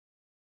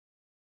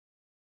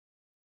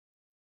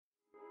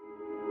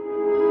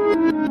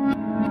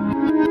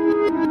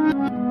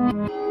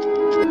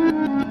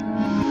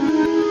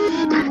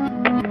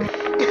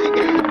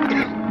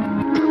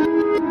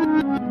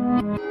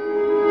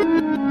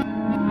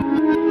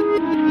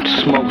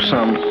smoke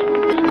something.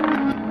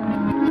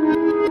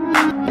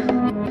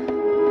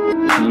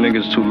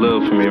 Niggas too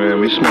little for me, man.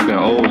 We smoking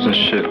O's and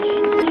shit.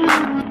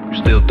 You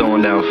still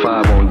throwing down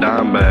 5 on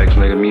dime bags,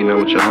 nigga. Meeting up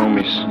with your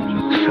homies.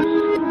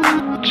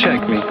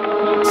 Check me.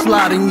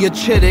 Sliding your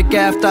chittick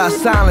after I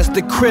silence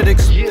the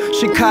critics.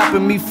 She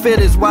copping me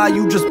fitteds while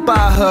you just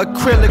buy her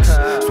acrylics.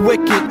 It's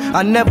wicked,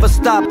 I never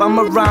stop,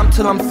 I'ma rhyme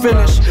till I'm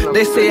finished.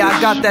 They say I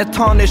got that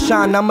tarnish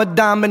shine, I'm a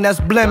diamond that's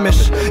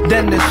blemish.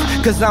 Dennis,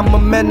 cause I'm a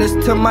menace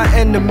to my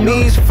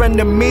enemies.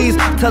 Frenemies,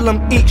 tell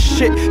them eat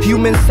shit,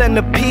 human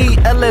centipede.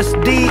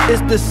 LSD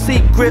is the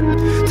secret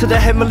to the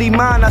heavenly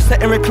mind. I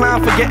sit and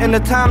recline, forgetting the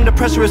time, the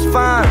pressure is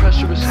fine.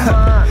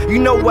 You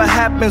know what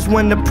happens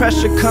when the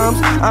pressure comes,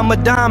 I'm a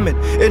diamond.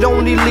 It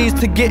only leads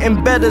to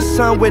getting better,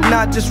 son, with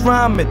not just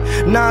rhyming.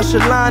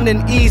 Nonchalant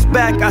and ease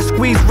back, I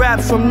squeeze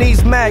raps from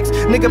these max.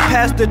 Nigga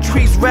pass the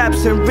Treez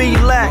raps and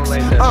relax.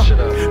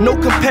 No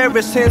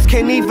comparisons,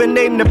 can't even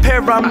name the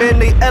pair I'm in.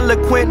 They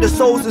eloquent, the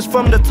souls is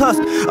from the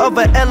tusk of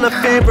an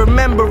elephant.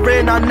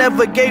 Remembering I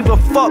never gave a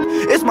fuck.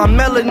 It's my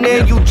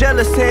melanin, you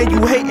jealous and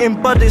you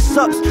hating, but it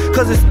sucks,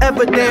 cause it's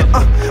evident.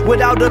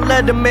 Without a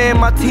letterman,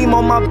 my team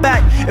on my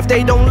back. If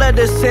they don't let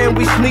us in,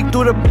 we sneak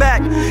through the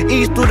back,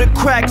 ease through the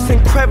cracks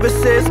and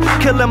crevices,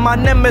 killing my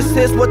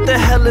nemesis. What the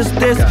hell is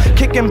this?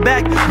 Kicking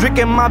back,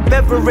 drinking my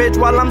beverage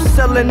while I'm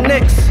selling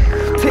nicks.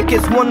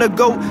 Tickets wanna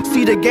go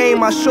see the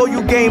game, I show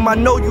you game, I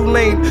know you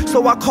lame.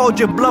 So I called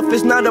your bluff,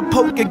 it's not a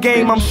poker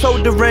game, I'm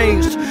so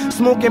deranged.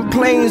 Smoking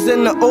planes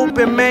in the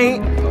open,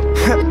 man.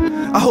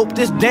 I hope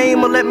this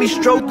dame will let me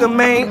stroke her,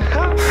 man.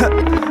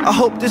 I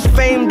hope this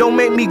fame don't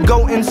make me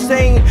go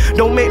insane.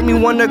 Don't make me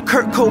wanna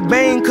Kurt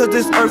Cobain, cause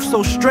this earth's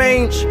so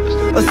strange.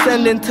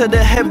 Ascending to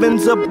the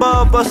heavens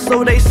above us,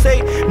 so they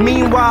say.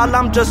 Meanwhile,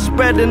 I'm just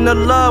spreading the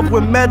love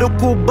with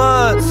medical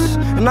buds.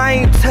 And I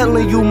ain't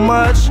telling you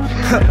much.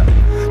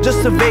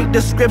 Just a vague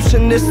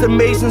description, this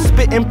amazing.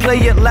 Spit and play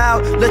it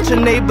loud, let your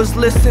neighbors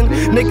listen.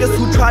 Niggas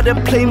who try to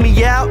play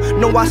me out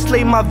know I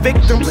slay my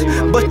victims.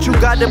 But you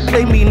gotta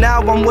play me now,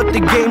 I'm what the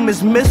game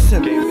is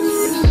missing.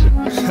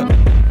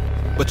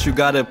 But you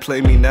gotta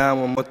play me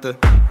now, I'm what the...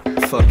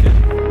 Fuck it.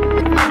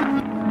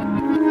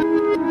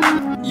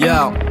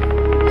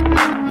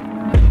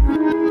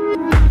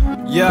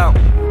 Yo.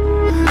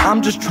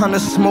 I'm just tryna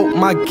smoke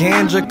my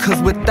ganja, cause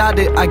without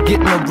it I get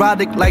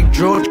neurotic like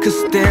George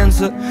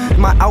Costanza.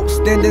 My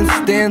outstanding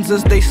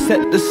stanzas, they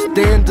set the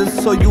standards.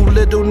 So you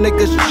little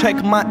niggas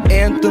check my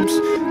anthems,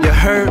 you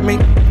heard me?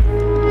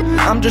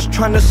 I'm just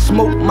tryna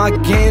smoke my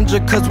ganja,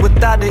 cause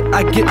without it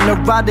I get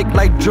neurotic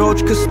like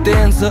George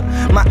Costanza.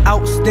 My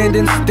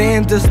outstanding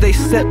standards, they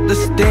set the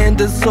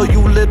standards. So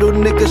you little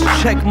niggas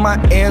check my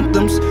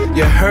anthems,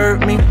 you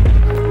heard me?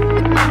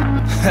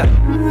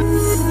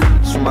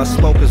 It's for my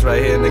smokers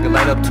right here, nigga.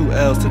 Light up 2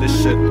 L's to this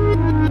shit.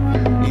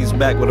 He's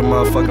back with a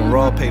motherfucking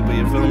raw paper,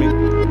 you feel me?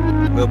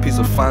 Little piece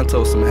of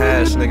Fonto, some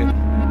hash, nigga.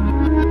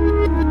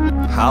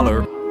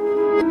 Holler.